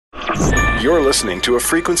You're listening to a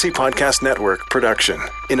Frequency Podcast Network production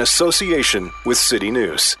in association with City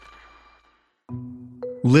News.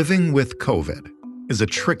 Living with COVID is a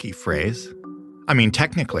tricky phrase. I mean,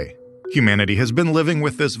 technically, humanity has been living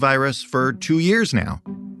with this virus for 2 years now.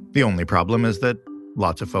 The only problem is that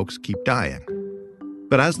lots of folks keep dying.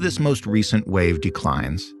 But as this most recent wave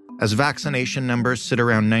declines, as vaccination numbers sit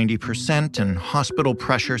around 90% and hospital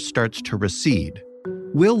pressure starts to recede,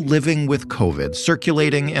 will living with COVID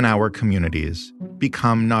circulating in our communities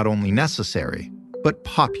become not only necessary, but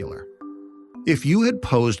popular? If you had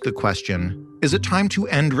posed the question, is it time to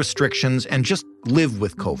end restrictions and just live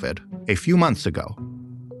with COVID, a few months ago,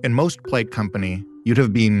 in most polite company, you'd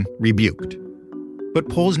have been rebuked. But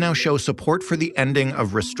polls now show support for the ending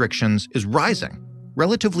of restrictions is rising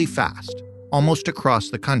relatively fast, almost across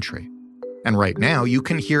the country. And right now, you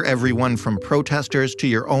can hear everyone from protesters to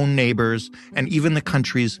your own neighbors and even the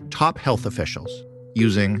country's top health officials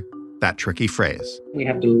using that tricky phrase. We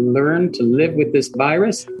have to learn to live with this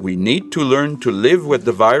virus. We need to learn to live with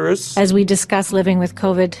the virus. As we discuss living with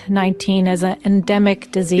COVID-19 as an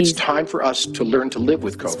endemic disease. It's time for us to learn to live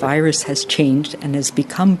with COVID. This virus has changed and has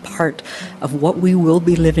become part of what we will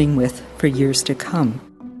be living with for years to come.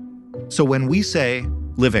 So when we say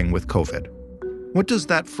living with COVID, what does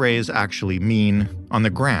that phrase actually mean on the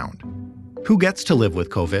ground? Who gets to live with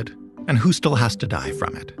COVID and who still has to die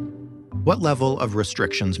from it? What level of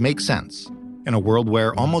restrictions make sense in a world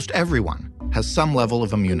where almost everyone has some level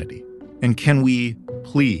of immunity? And can we,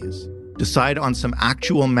 please, decide on some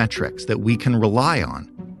actual metrics that we can rely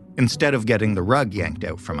on instead of getting the rug yanked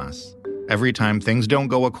out from us every time things don't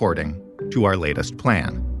go according to our latest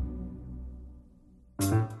plan?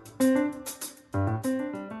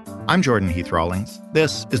 I'm Jordan Heath Rawlings.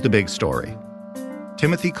 This is The Big Story.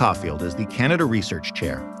 Timothy Caulfield is the Canada Research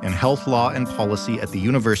Chair in Health Law and Policy at the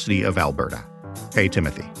University of Alberta. Hey,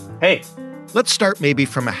 Timothy. Hey. Let's start maybe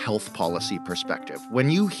from a health policy perspective. When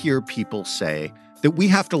you hear people say that we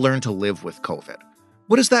have to learn to live with COVID,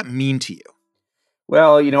 what does that mean to you?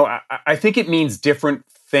 Well, I think it means different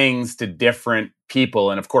things to different people.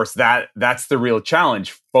 And of course, that's the real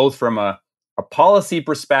challenge, both from a policy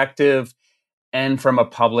perspective and from a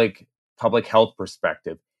public health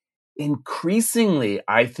perspective. Increasingly,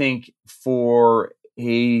 I think for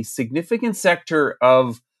a significant sector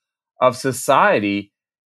of society,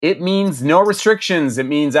 it means no restrictions. It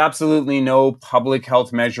means absolutely no public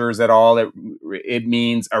health measures at all. It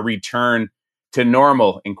means a return to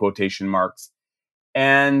normal, in quotation marks.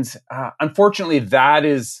 And unfortunately, that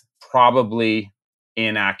is probably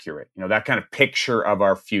inaccurate. That kind of picture of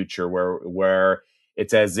our future where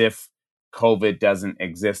it's as if COVID doesn't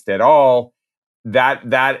exist at all,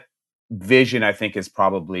 that vision, I think, is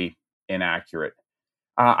probably inaccurate.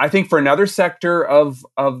 I think for another sector of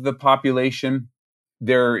the population,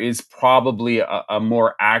 there is probably a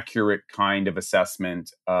more accurate kind of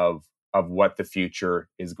assessment of what the future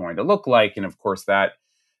is going to look like. And of course, that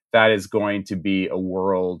is going to be a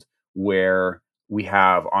world where we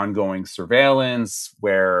have ongoing surveillance,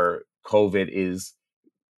 where COVID is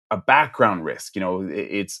a background risk.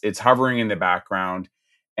 It's hovering in the background,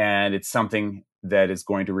 and it's something that is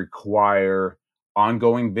going to require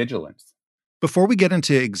ongoing vigilance. Before we get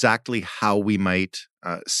into exactly how we might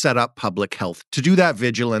set up public health to do that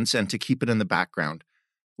vigilance and to keep it in the background,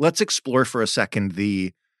 let's explore for a second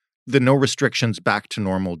the no restrictions back to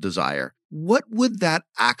normal desire. What would that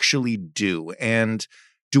actually do? And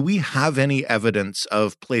do we have any evidence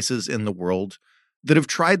of places in the world that have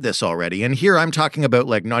tried this already? And here I'm talking about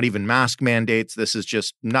not even mask mandates. This is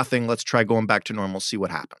just nothing. Let's try going back to normal, see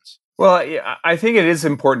what happens. Well, I think it is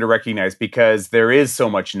important to recognize, because there is so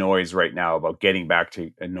much noise right now about getting back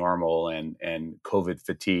to a normal and COVID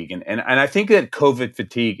fatigue. And I think that COVID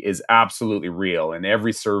fatigue is absolutely real. And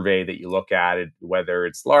every survey that you look at, it, whether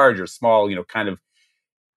it's large or small, kind of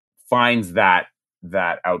finds that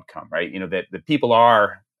outcome, right? That the people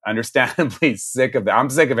are understandably sick of that. I'm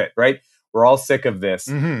sick of it, right? We're all sick of this,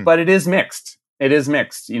 but it is mixed. It is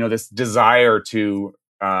mixed. This desire to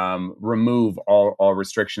remove all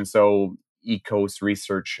restrictions. So ECOS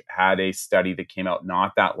Research had a study that came out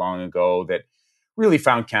not that long ago that really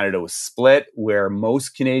found Canada was split, where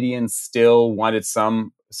most Canadians still wanted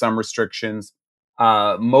some restrictions.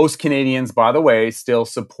 Most Canadians, by the way, still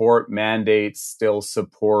support mandates, still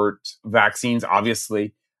support vaccines,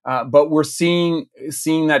 obviously. But we're seeing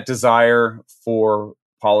that desire for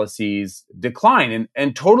policies decline,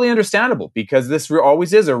 and totally understandable, because this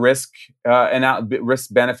always is a risk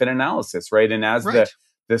benefit analysis, right? And as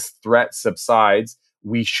this threat subsides,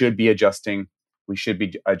 we should be adjusting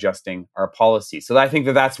our policy. So I think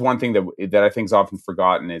that's one thing that I think is often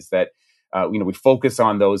forgotten, is that we focus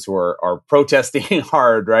on those who are protesting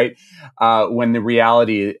hard, right? When the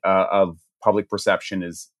reality of public perception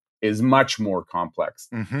is much more complex.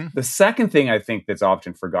 Mm-hmm. The second thing I think that's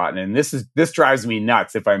often forgotten, and this drives me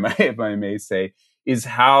nuts, if I may say, is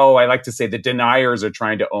how I like to say the deniers are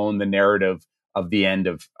trying to own the narrative of the end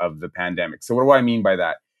of the pandemic. So what do I mean by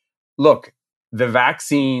that? Look, the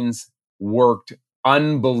vaccines worked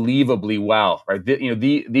unbelievably well, right?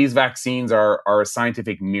 These vaccines are a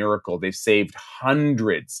scientific miracle. They've saved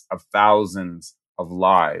hundreds of thousands of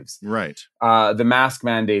lives. Right. The mask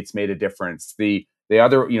mandates made a difference. The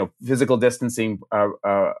other, physical distancing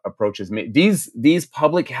approaches made these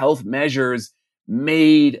public health measures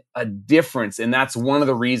made a difference, and that's one of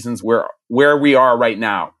the reasons where we are right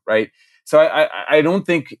now, right? So I don't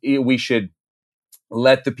think we should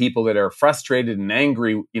let the people that are frustrated and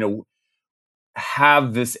angry,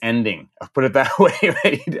 have this ending. I'll put it that way,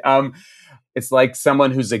 right? It's like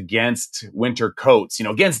someone who's against winter coats,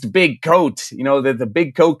 against big coat, the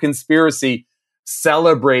big coat conspiracy,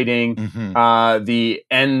 celebrating the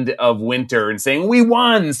end of winter and saying, we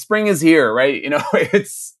won, spring is here, right?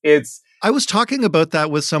 It's. I was talking about that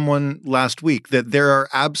with someone last week, that there are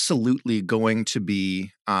absolutely going to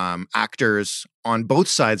be actors on both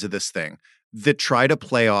sides of this thing that try to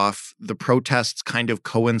play off the protests kind of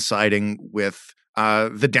coinciding with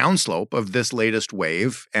the downslope of this latest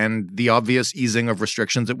wave and the obvious easing of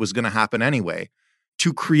restrictions that was going to happen anyway,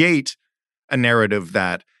 to create a narrative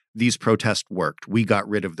that these protests worked. We got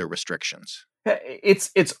rid of the restrictions.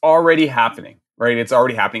 It's already happening, right? It's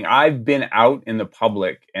already happening. I've been out in the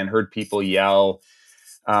public and heard people yell,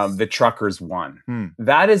 the truckers won.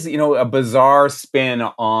 That is, a bizarre spin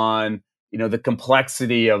on, the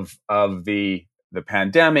complexity of the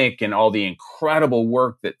pandemic and all the incredible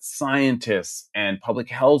work that scientists and public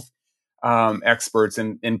health experts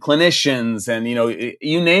and clinicians and,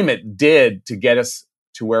 you name it, did to get us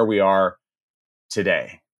to where we are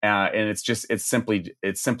today. And it's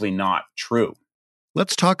simply not true.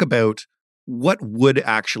 Let's talk about what would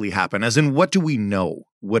actually happen, as in what do we know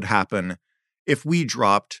would happen if we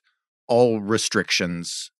dropped all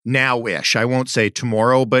restrictions now-ish. I won't say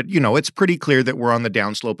tomorrow, but, it's pretty clear that we're on the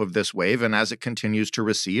downslope of this wave. And as it continues to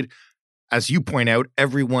recede, as you point out,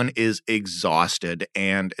 everyone is exhausted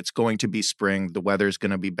and it's going to be spring. The weather's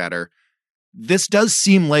going to be better. This does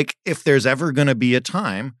seem like if there's ever going to be a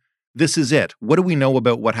time, this is it. What do we know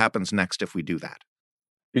about what happens next if we do that?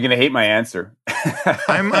 You're going to hate my answer.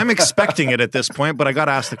 I'm expecting it at this point, but I got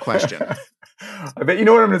to ask the question. I bet you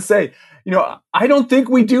know what I'm going to say. I don't think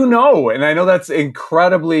we do know. And I know that's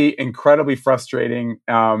incredibly, incredibly frustrating.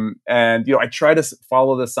 And, I try to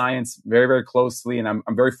follow the science very, very closely. And I'm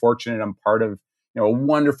very fortunate. I'm part of, a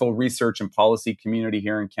wonderful research and policy community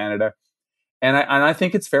here in Canada. And I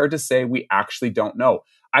think it's fair to say we actually don't know.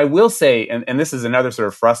 I will say, and this is another sort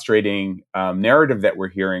of frustrating narrative that we're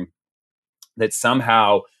hearing, that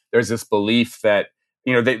somehow there's this belief that,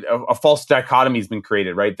 a false dichotomy has been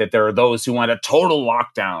created, right? That there are those who want a total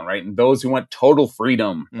lockdown, right? And those who want total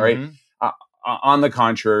freedom, right? On the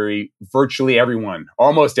contrary, virtually everyone,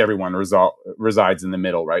 almost everyone resides in the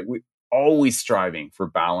middle, right? We're always striving for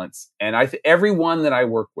balance. And everyone that I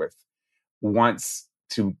work with wants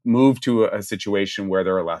to move to a situation where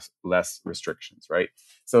there are less restrictions, right?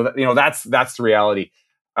 So that's the reality.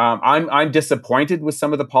 I'm disappointed with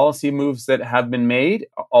some of the policy moves that have been made.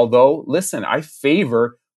 Although, listen, I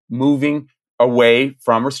favor moving away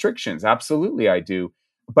from restrictions. Absolutely, I do.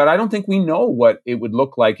 But I don't think we know what it would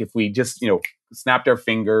look like if we just, snapped our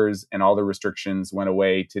fingers and all the restrictions went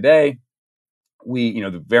away today.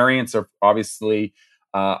 The variants are obviously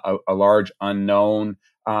a large unknown.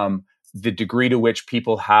 The degree to which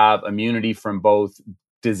people have immunity from both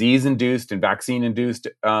disease-induced and vaccine-induced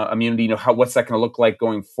immunity, what's that going to look like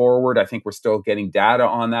going forward? I think we're still getting data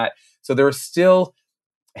on that. So there are still,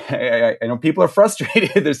 I know people are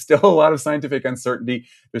frustrated. There's still a lot of scientific uncertainty.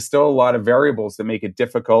 There's still a lot of variables that make it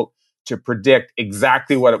difficult to predict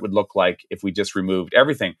exactly what it would look like if we just removed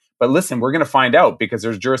everything. But listen, we're going to find out because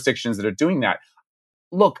there's jurisdictions that are doing that.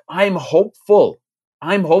 Look, I'm hopeful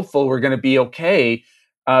we're going to be okay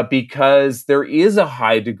because there is a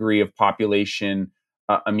high degree of population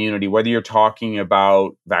immunity, whether you're talking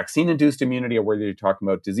about vaccine-induced immunity or whether you're talking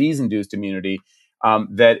about disease-induced immunity,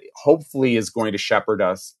 that hopefully is going to shepherd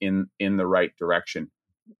us in the right direction.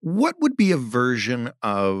 What would be a version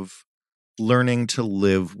of learning to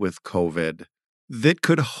live with COVID that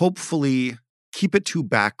could hopefully keep it to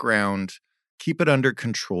background, keep it under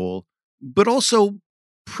control, but also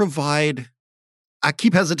provide I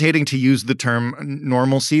keep hesitating to use the term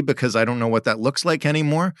normalcy because I don't know what that looks like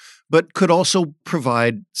anymore, but could also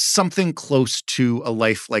provide something close to a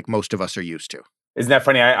life like most of us are used to. Isn't that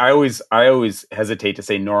funny? I always hesitate to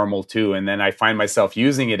say normal too, and then I find myself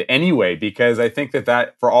using it anyway because I think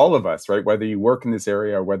that for all of us, right, whether you work in this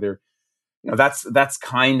area or whether that's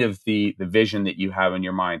kind of the vision that you have in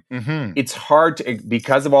your mind. Mm-hmm. It's hard to,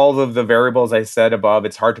 because of all of the variables I said above,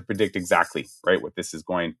 it's hard to predict exactly, right, what this is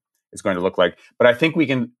going to look like. But I think we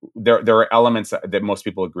can. There are elements that most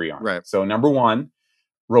people agree on. Right. So number one,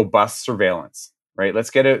 robust surveillance. Right. Let's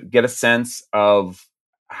get a sense of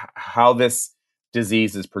how this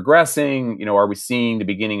disease is progressing. Are we seeing the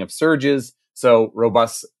beginning of surges? So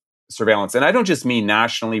robust surveillance. And I don't just mean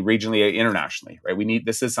nationally, regionally, internationally, right?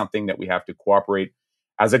 This is something that we have to cooperate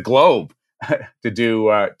as a globe to do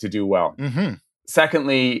well. Mm-hmm.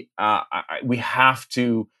 Secondly, we have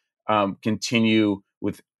to continue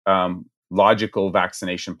with logical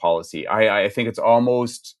vaccination policy. I think it's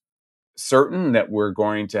almost certain that we're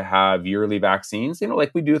going to have yearly vaccines,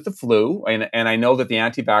 like we do with the flu. And I know that the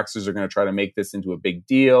anti-vaxxers are going to try to make this into a big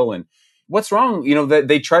deal. And what's wrong?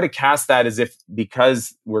 They try to cast that as if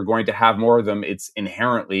because we're going to have more of them, it's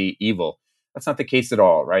inherently evil. That's not the case at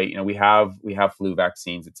all, right? We have flu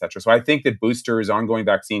vaccines, et cetera. So I think that boosters, ongoing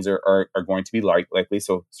vaccines are going to be likely.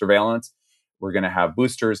 So surveillance, we're going to have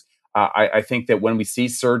boosters. I think that when we see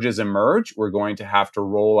surges emerge, we're going to have to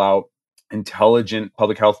roll out intelligent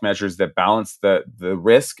public health measures that balance the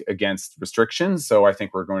risk against restrictions. So I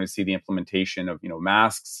think we're going to see the implementation of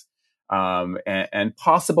masks and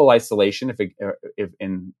possible isolation if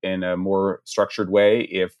in a more structured way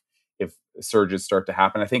if surges start to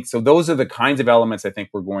happen. I think so. Those are the kinds of elements I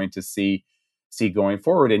think we're going to see going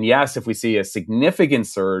forward. And yes, if we see a significant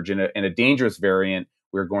surge in a dangerous variant,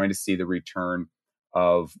 we're going to see the return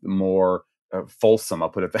of more fulsome, I'll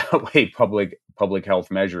put it that way, public health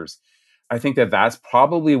measures. I think that's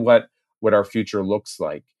probably what our future looks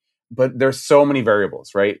like. But there's so many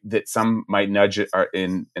variables, right? That some might nudge it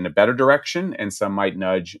in a better direction and some might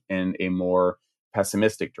nudge in a more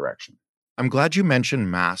pessimistic direction. I'm glad you mentioned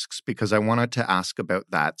masks because I wanted to ask about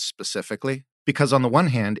that specifically. Because on the one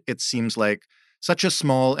hand, it seems like such a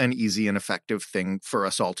small and easy and effective thing for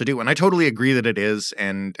us all to do. And I totally agree that it is,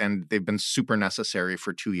 and they've been super necessary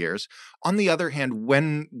for 2 years. On the other hand,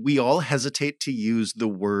 when we all hesitate to use the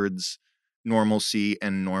words normalcy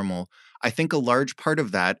and normal, I think a large part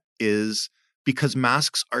of that is because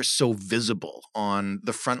masks are so visible on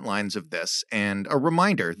the front lines of this and a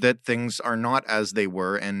reminder that things are not as they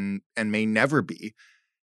were and may never be.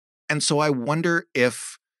 And so I wonder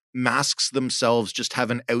if masks themselves just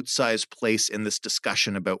have an outsized place in this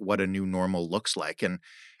discussion about what a new normal looks like. And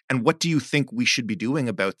what do you think we should be doing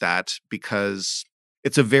about that? Because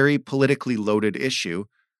it's a very politically loaded issue,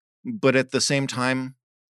 but at the same time,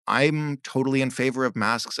 I'm totally in favor of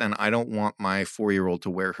masks, and I don't want my 4-year-old to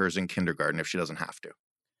wear hers in kindergarten if she doesn't have to.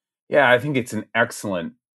 Yeah, I think it's an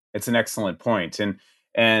excellent point, and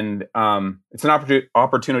it's an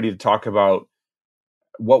opportunity to talk about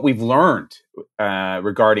what we've learned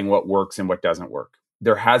regarding what works and what doesn't work.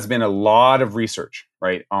 There has been a lot of research,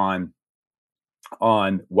 right, on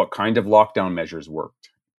what kind of lockdown measures worked.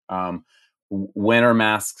 When are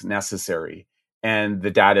masks necessary? And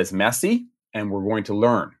the data is messy. And we're going to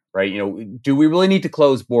learn, right? Do we really need to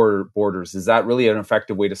close borders? Is that really an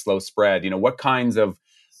effective way to slow spread? What kinds of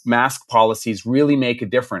mask policies really make a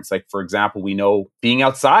difference? Like, for example, we know being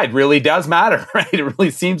outside really does matter, right? It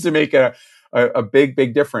really seems to make a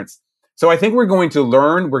big difference. So I think we're going to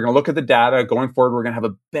learn. We're going to look at the data going forward. We're going to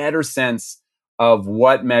have a better sense of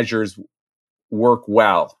what measures work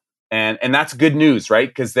well, and that's good news, right?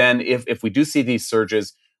 Because then if we do see these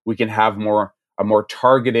surges, we can have a more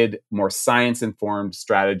targeted, more science-informed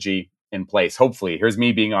strategy in place. Hopefully, here's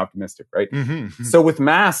me being optimistic, right? Mm-hmm. So with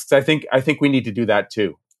masks, I think we need to do that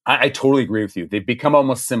too. I totally agree with you. They've become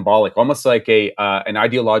almost symbolic, almost like an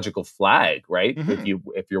ideological flag, right? Mm-hmm.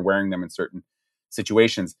 If you're wearing them in certain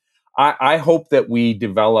situations. I hope that we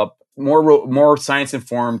develop more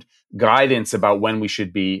science-informed guidance about when we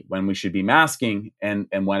should be masking and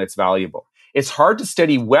when it's valuable. It's hard to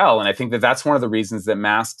study well, and I think that's one of the reasons that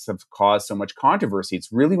masks have caused so much controversy.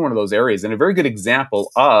 It's really one of those areas, and a very good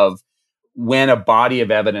example of when a body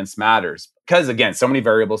of evidence matters. Because, again, so many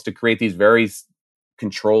variables to create these very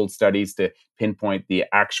controlled studies to pinpoint the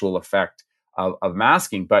actual effect of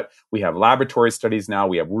masking. But we have laboratory studies now,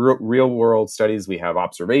 we have real-world studies, we have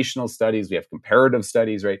observational studies, we have comparative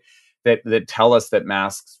studies, right, that tell us that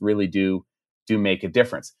masks really do make a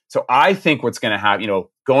difference. So I think what's going to happen,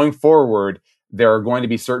 going forward, there are going to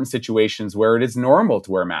be certain situations where it is normal to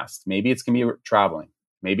wear masks. Maybe it's going to be traveling.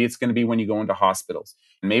 Maybe it's going to be when you go into hospitals.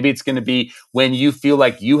 Maybe it's going to be when you feel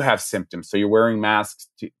like you have symptoms. So you're wearing masks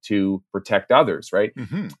to protect others, right?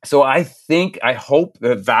 Mm-hmm. So I hope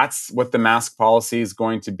that that's what the mask policy is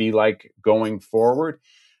going to be like going forward.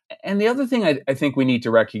 And the other thing I think we need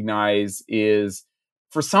to recognize is,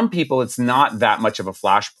 for some people, it's not that much of a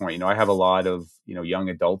flashpoint. I have a lot of, young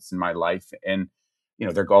adults in my life, and,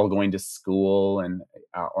 they're all going to school and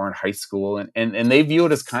or in high school, and they view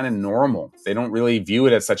it as kind of normal. They don't really view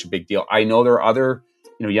it as such a big deal. I know there are other,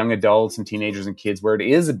 young adults and teenagers and kids where it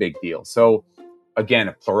is a big deal. So again,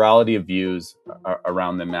 a plurality of views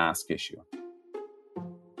around the mask issue.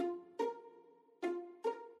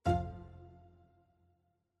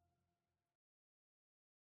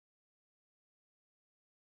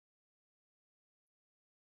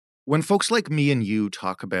 When folks like me and you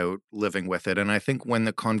talk about living with it, and I think when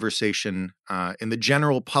the conversation in the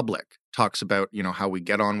general public talks about, how we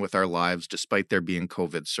get on with our lives despite there being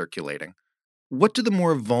COVID circulating, what do the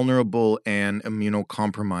more vulnerable and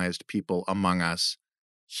immunocompromised people among us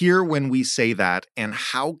hear when we say that, and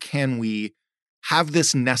how can we have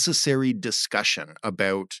this necessary discussion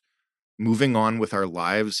about moving on with our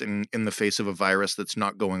lives in the face of a virus that's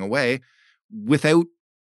not going away without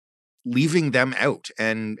leaving them out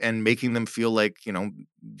and making them feel like,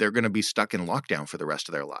 they're going to be stuck in lockdown for the rest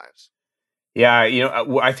of their lives? Yeah,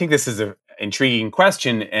 I think this is an intriguing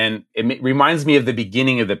question, and it reminds me of the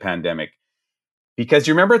beginning of the pandemic. Because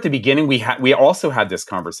you remember at the beginning, we also had this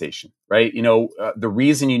conversation, right? The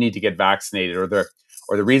reason you need to get vaccinated, or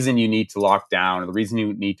the reason you need to lock down, or the reason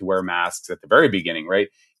you need to wear masks at the very beginning, right,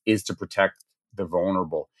 is to protect the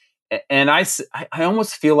vulnerable. And I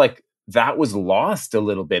almost feel like that was lost a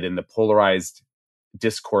little bit in the polarized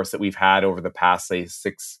discourse that we've had over the past, say,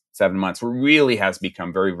 6-7 months, where it really has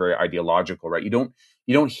become very, very ideological, right? You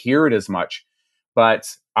don't hear it as much, but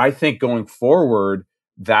I think going forward,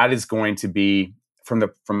 that is going to be, from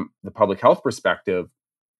the public health perspective,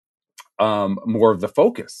 more of the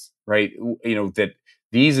focus, right? That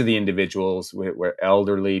these are the individuals where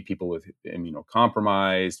elderly, people with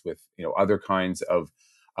immunocompromised, with other kinds of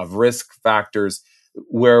risk factors,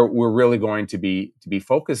 where we're really going to be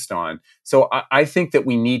focused on. So I think that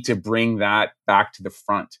we need to bring that back to the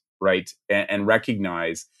front, right, and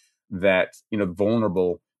recognize that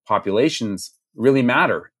vulnerable populations really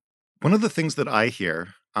matter. One of the things that I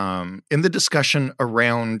hear in the discussion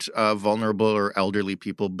around vulnerable or elderly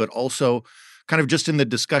people, but also kind of just in the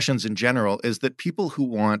discussions in general, is that people who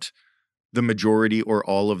want the majority or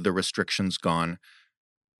all of the restrictions gone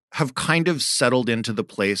have kind of settled into the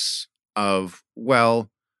place of,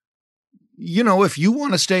 well, if you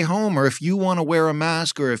want to stay home, or if you want to wear a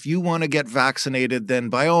mask, or if you want to get vaccinated, then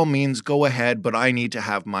by all means go ahead, but I need to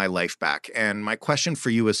have my life back. And my question for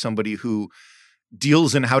you, as somebody who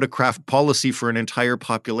deals in how to craft policy for an entire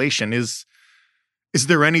population, is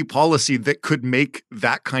there any policy that could make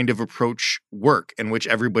that kind of approach work, in which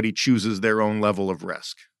everybody chooses their own level of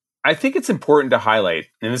risk? I think it's important to highlight,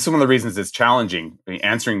 and this is one of the reasons it's challenging.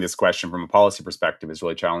 Answering this question from a policy perspective is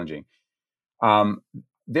really challenging.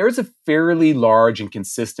 There's a fairly large and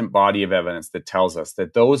consistent body of evidence that tells us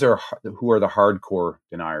that those who are the hardcore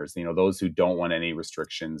deniers, those who don't want any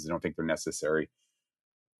restrictions, they don't think they're necessary,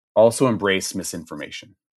 also embrace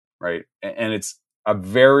misinformation, right? And it's a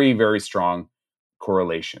very, very strong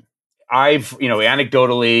correlation.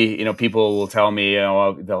 Anecdotally, people will tell me,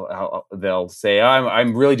 they'll say,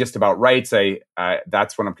 I'm really just about rights.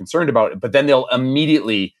 That's what I'm concerned about. But then they'll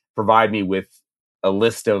immediately provide me with a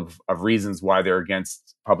list of reasons why they're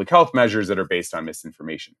against public health measures that are based on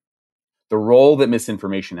misinformation. The role that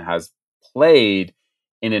misinformation has played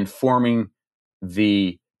in informing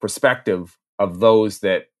the perspective of those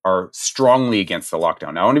that are strongly against the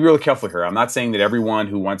lockdown. Now, I want to be really careful here. I'm not saying that everyone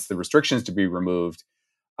who wants the restrictions to be removed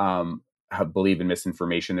believe in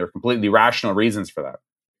misinformation. There are completely rational reasons for that.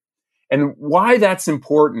 And why that's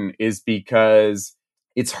important is because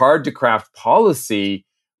it's hard to craft policy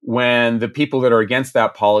when the people that are against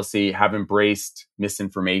that policy have embraced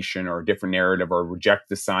misinformation or a different narrative or reject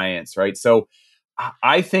the science, right? So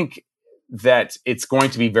I think that it's going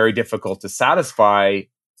to be very difficult to satisfy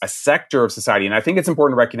a sector of society. And I think it's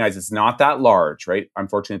important to recognize it's not that large, right?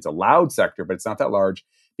 Unfortunately, it's a loud sector, but it's not that large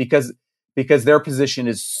because their position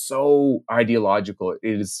is so ideological.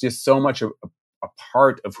 It is just so much a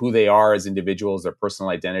part of who they are as individuals. Their personal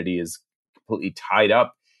identity is completely tied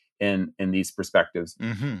up in these perspectives.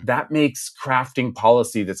 Mm-hmm. That makes crafting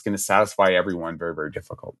policy that's going to satisfy everyone very, very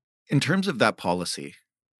difficult. In terms of that policy,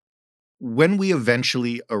 when we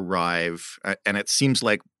eventually arrive, and it seems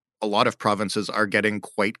like a lot of provinces are getting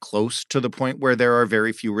quite close to the point where there are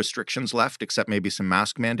very few restrictions left, except maybe some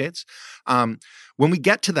mask mandates. When we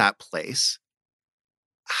get to that place,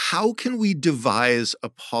 how can we devise a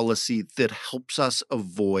policy that helps us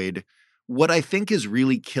avoid what I think is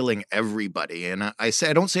really killing everybody? And I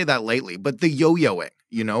don't say that lightly, but the yo-yoing,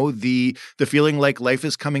 the feeling like life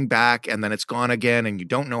is coming back and then it's gone again and you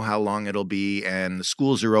don't know how long it'll be, and the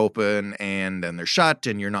schools are open and then they're shut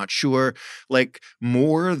and you're not sure. Like,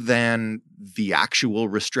 more than the actual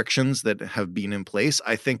restrictions that have been in place,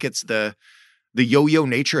 I think it's the yo-yo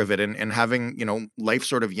nature of it and having, life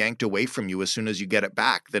sort of yanked away from you as soon as you get it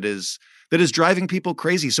back that is driving people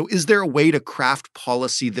crazy. So is there a way to craft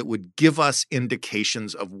policy that would give us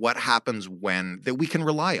indications of what happens when that we can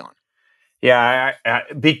rely on? Yeah,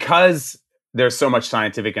 because there's so much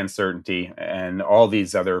scientific uncertainty and all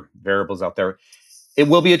these other variables out there, it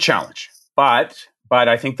will be a challenge. But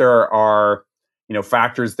I think there are,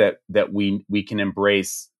 factors that we can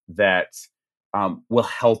embrace that will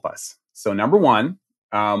help us. So number one,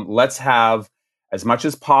 let's have, as much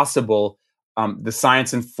as possible, the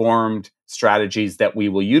science-informed strategies that we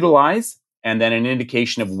will utilize, and then an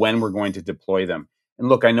indication of when we're going to deploy them. And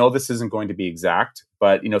look, I know this isn't going to be exact,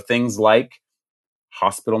 but things like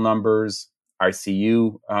hospital numbers,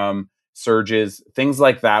 ICU surges, things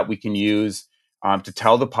like that, we can use to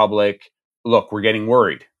tell the public, look, we're getting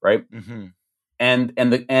worried, right? Mm-hmm.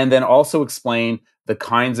 And then also explain the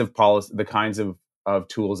kinds of policy, the kinds of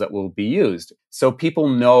tools that will be used, so people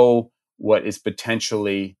know what is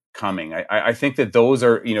potentially coming. I think that those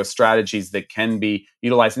are strategies that can be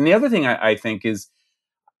utilized. And the other thing I think is,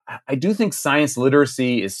 I do think science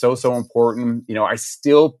literacy is so important. I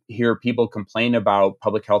still hear people complain about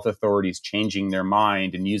public health authorities changing their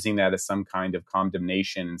mind and using that as some kind of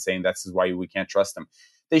condemnation and saying this is why we can't trust them.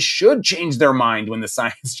 They should change their mind when the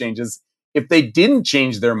science changes. If they didn't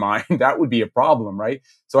change their mind, that would be a problem, right?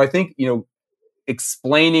 So I think,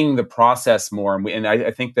 explaining the process more, and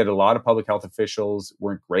I think that a lot of public health officials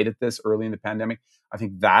weren't great at this early in the pandemic. I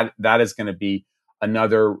think that is going to be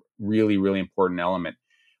another really, really important element.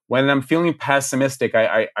 When I'm feeling pessimistic,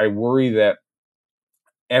 I worry that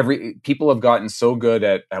people have gotten so good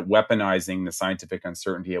at weaponizing the scientific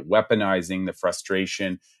uncertainty, at weaponizing the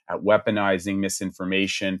frustration, at weaponizing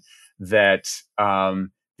misinformation, that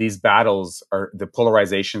these battles the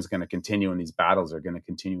polarization is going to continue, and these battles are going to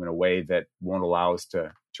continue in a way that won't allow us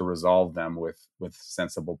to resolve them with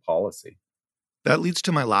sensible policy. That leads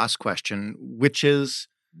to my last question, which is,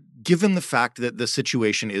 given the fact that the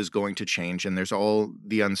situation is going to change and there's all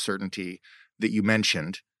the uncertainty that you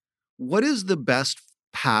mentioned, what is the best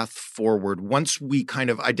path forward once we kind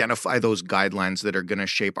of identify those guidelines that are going to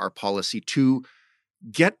shape our policy to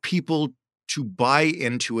get people to buy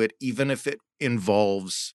into it, even if it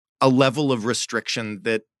involves a level of restriction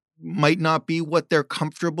that might not be what they're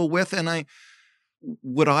comfortable with? And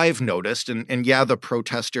what I've noticed, and yeah, the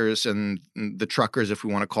protesters and the truckers, if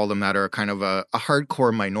we want to call them that, are kind of a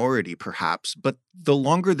hardcore minority, perhaps. But the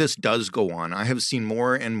longer this does go on, I have seen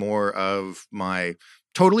more and more of my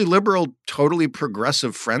totally liberal, totally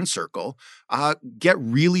progressive friend circle get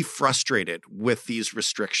really frustrated with these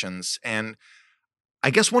restrictions. And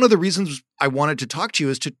I guess one of the reasons I wanted to talk to you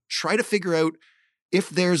is to try to figure out if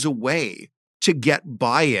there's a way to get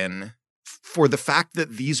buy-in for the fact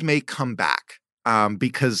that these may come back.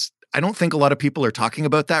 Because I don't think a lot of people are talking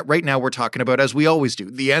about that. Right now, we're talking about, as we always do,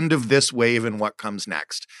 the end of this wave and what comes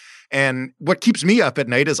next. And what keeps me up at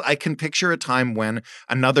night is I can picture a time when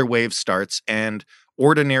another wave starts and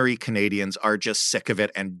ordinary Canadians are just sick of it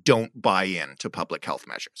and don't buy in to public health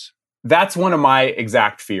measures. That's one of my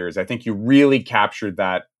exact fears. I think you really captured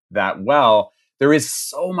that well. There is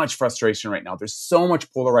so much frustration right now. There's so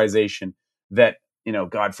much polarization that,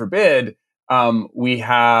 God forbid, we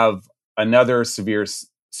have another severe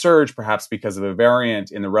surge, perhaps because of a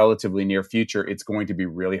variant in the relatively near future. It's going to be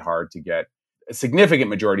really hard to get a significant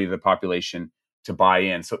majority of the population to buy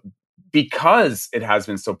in. So because it has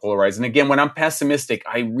been so polarized, and again, when I'm pessimistic,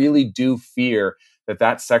 I really do fear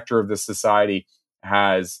that sector of the society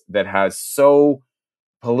has so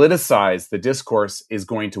politicized the discourse is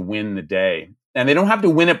going to win the day. And they don't have to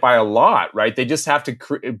win it by a lot, right? They just have to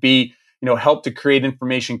help to create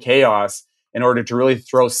information chaos in order to really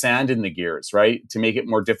throw sand in the gears, right? To make it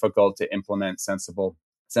more difficult to implement sensible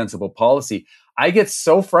policy. I get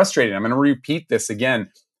so frustrated. I'm going to repeat this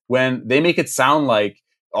again. When they make it sound like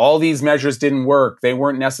all these measures didn't work, they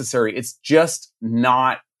weren't necessary, it's just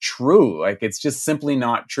not true. Like, it's just simply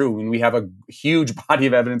not true. When we have a huge body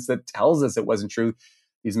of evidence that tells us it wasn't true,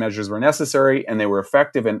 these measures were necessary and they were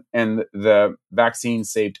effective, and the vaccine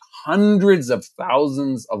saved hundreds of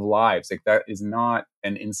thousands of lives. Like, that is not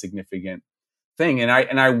an insignificant thing. And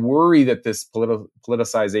I worry that this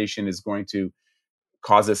politicization is going to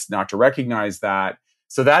cause us not to recognize that.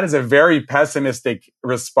 So that is a very pessimistic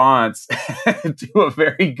response to a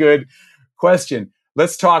very good question.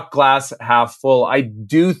 Let's talk glass half full. I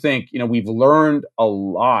do think, we've learned a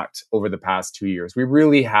lot over the past 2 years. We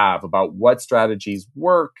really have, about what strategies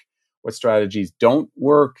work, what strategies don't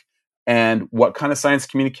work, and what kind of science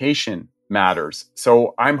communication matters.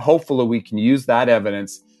 So I'm hopeful that we can use that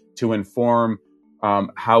evidence to inform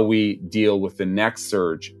how we deal with the next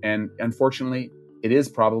surge. And unfortunately, it is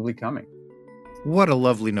probably coming. What a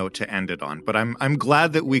lovely note to end it on. But I'm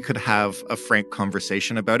glad that we could have a frank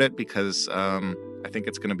conversation about it, because I think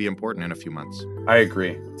it's going to be important in a few months. I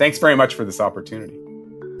agree. Thanks very much for this opportunity.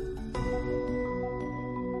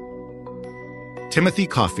 Timothy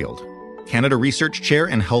Caulfield, Canada Research Chair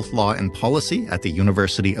in Health Law and Policy at the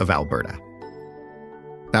University of Alberta.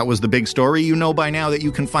 That was The Big Story. You know by now that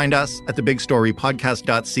you can find us at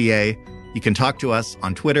thebigstorypodcast.ca. You can talk to us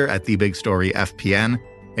on Twitter at TheBigStoryFPN,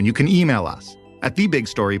 and you can email us at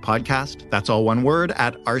TheBigStoryPodcast, that's all one word,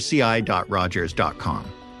 at rci.rogers.com.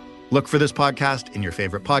 Look for this podcast in your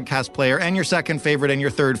favorite podcast player, and your second favorite and your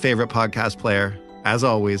third favorite podcast player. As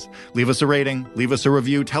always, leave us a rating, leave us a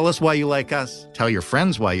review, tell us why you like us, tell your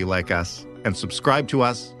friends why you like us, and subscribe to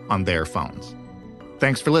us on their phones.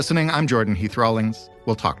 Thanks for listening. I'm Jordan Heath Rawlings.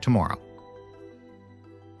 We'll talk tomorrow.